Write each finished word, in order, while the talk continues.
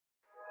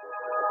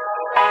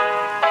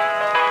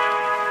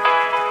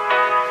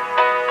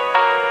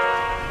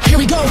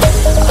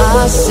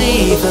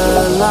see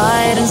the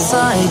light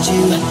inside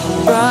you,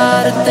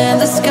 brighter than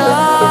the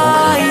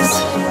skies.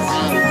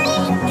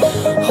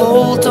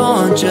 Hold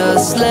on,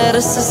 just let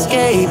us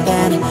escape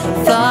and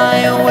fly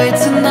away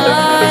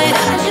tonight.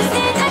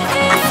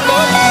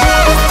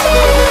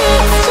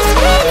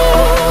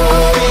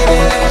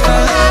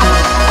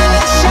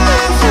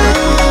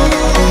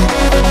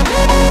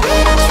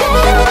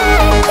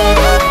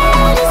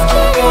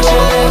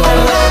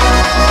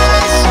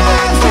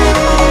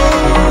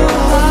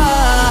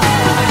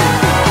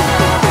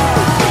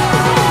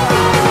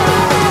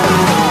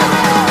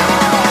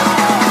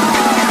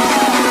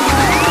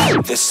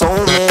 There's so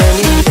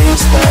many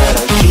things that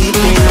I keep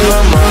in my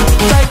mind.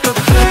 Like a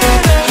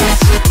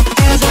past,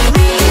 there's a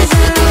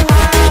reason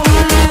why we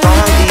live.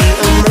 All the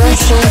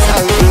emotions I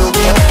built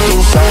up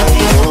inside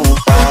you.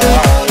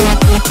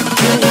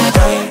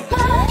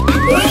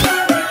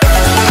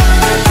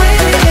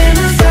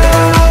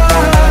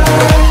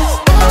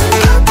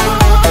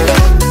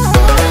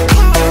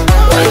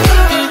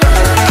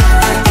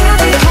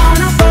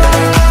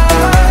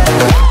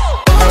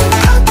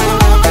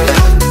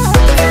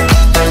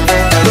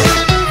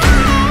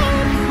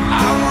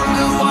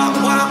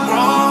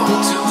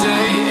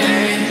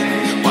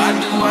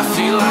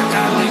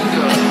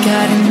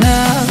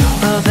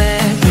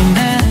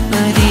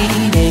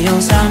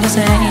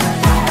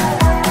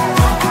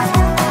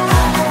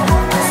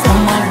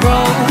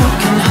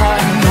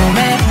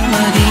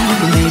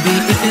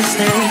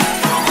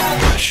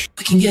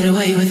 Can get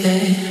away with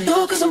it.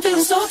 No, 'cause I'm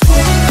feeling so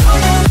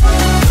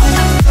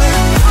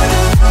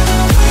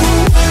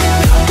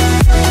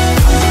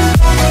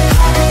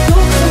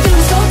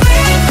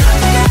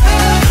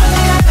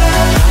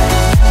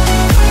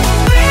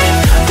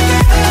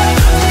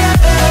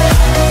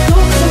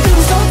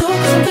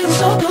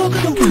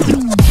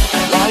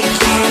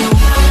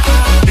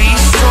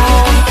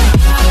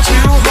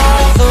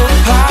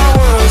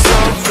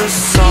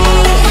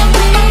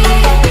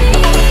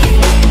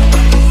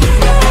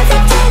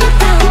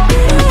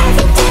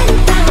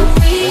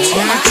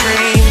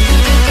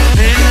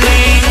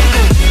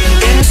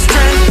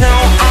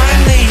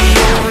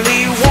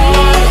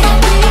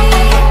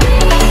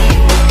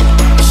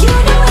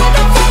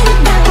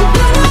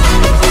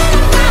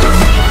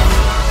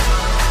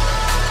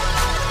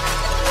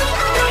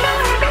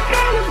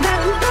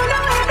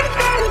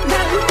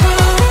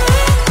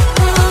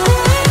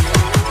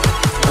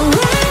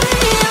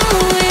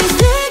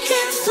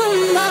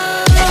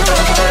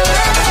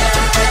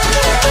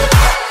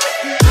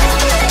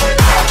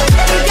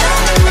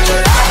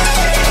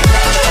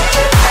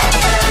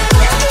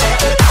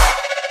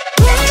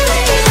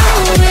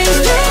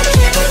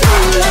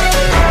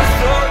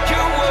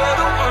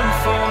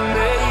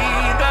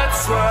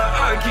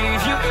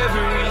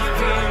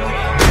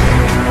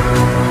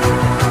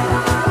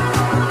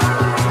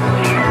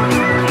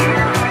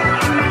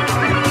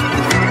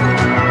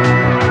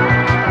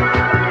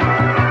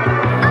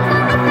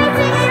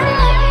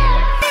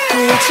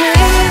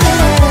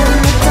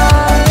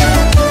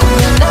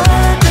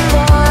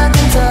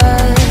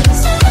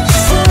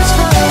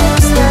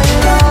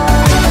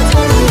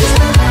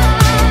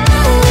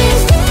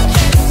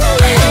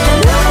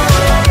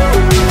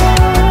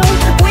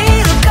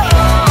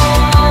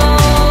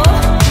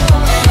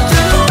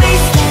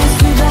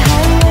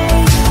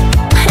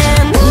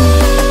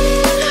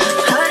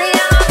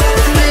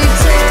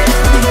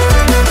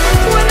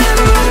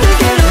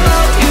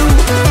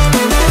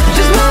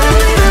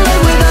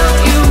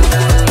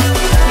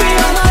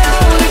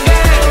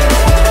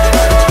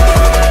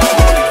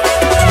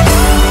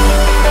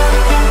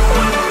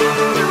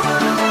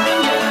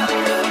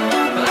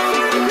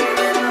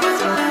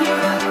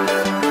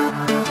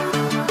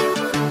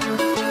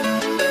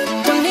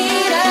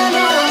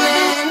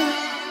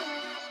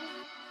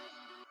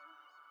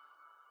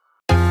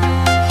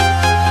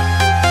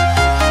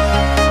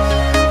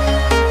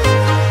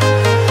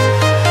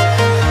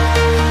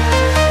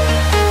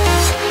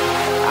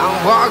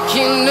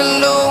Walking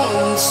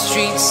alone, the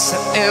streets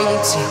are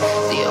empty.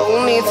 The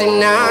only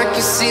thing I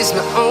can see is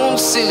my own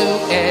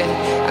silhouette.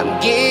 I'm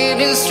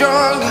getting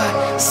stronger,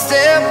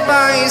 step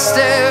by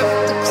step.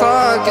 The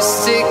clock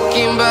is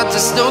ticking, but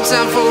there's no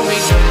time for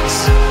regrets.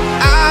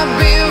 I've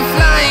been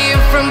flying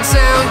from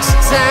town to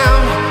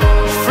town,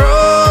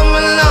 from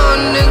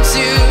London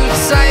to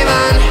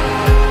Taiwan.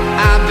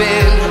 I've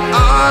been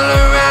all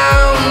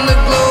around the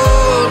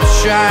globe,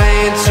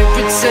 trying to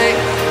protect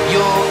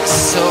your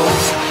soul.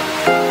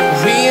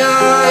 We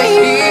are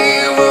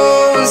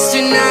heroes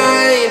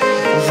tonight.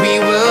 We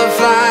will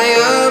fly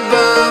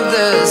above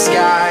the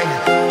sky.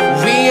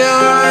 We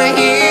are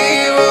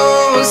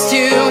heroes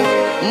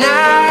tonight.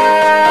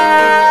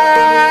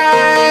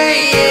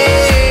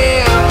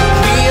 Yeah.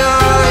 We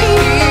are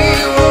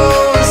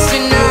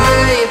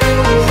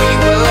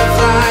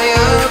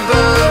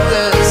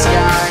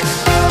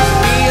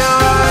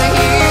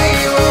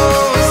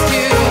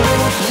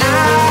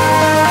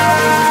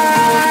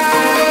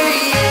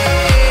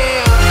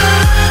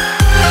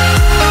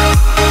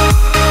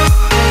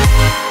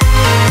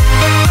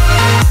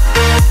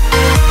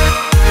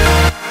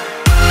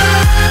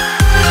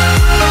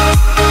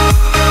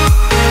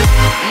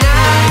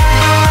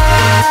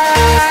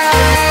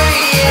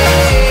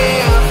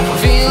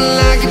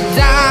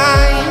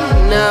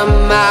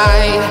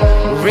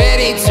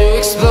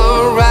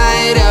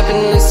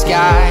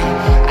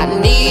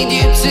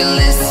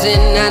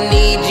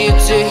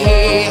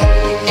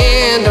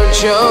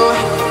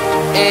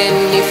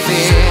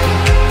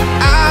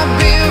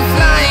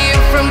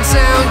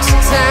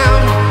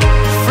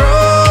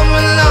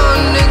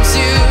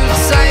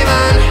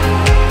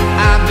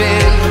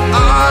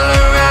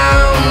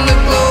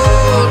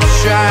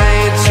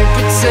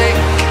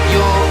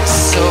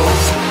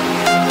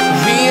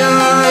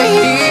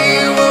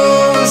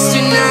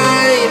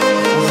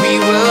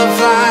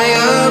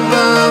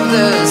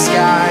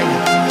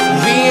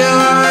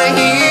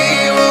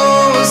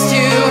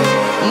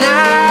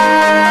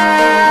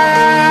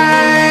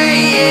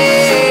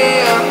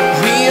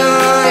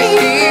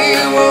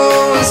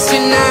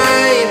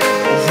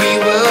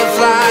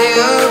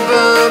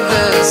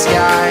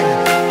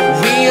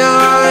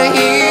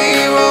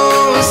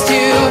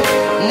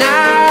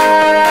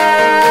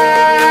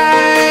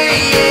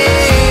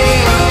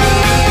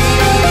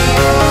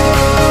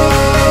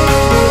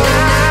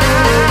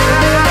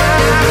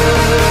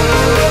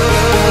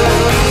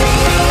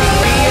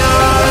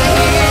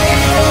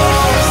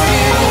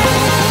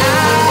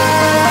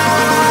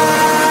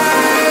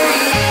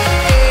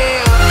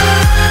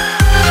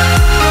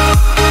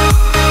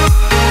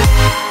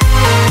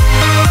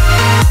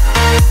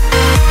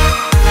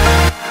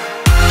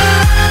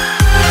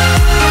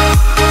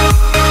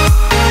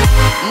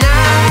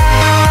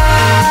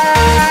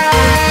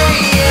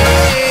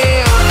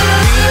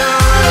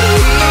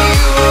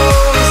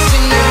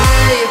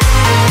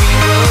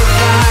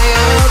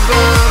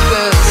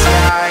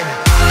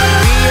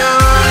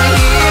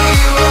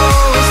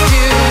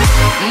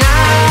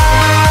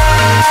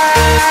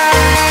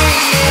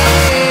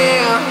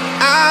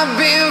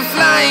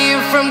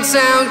from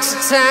town to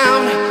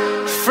town,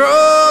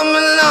 from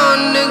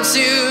London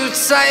to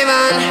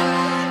Taiwan.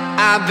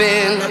 I've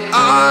been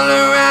all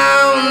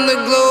around the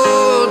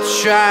globe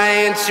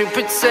trying to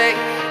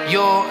protect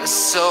your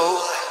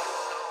soul.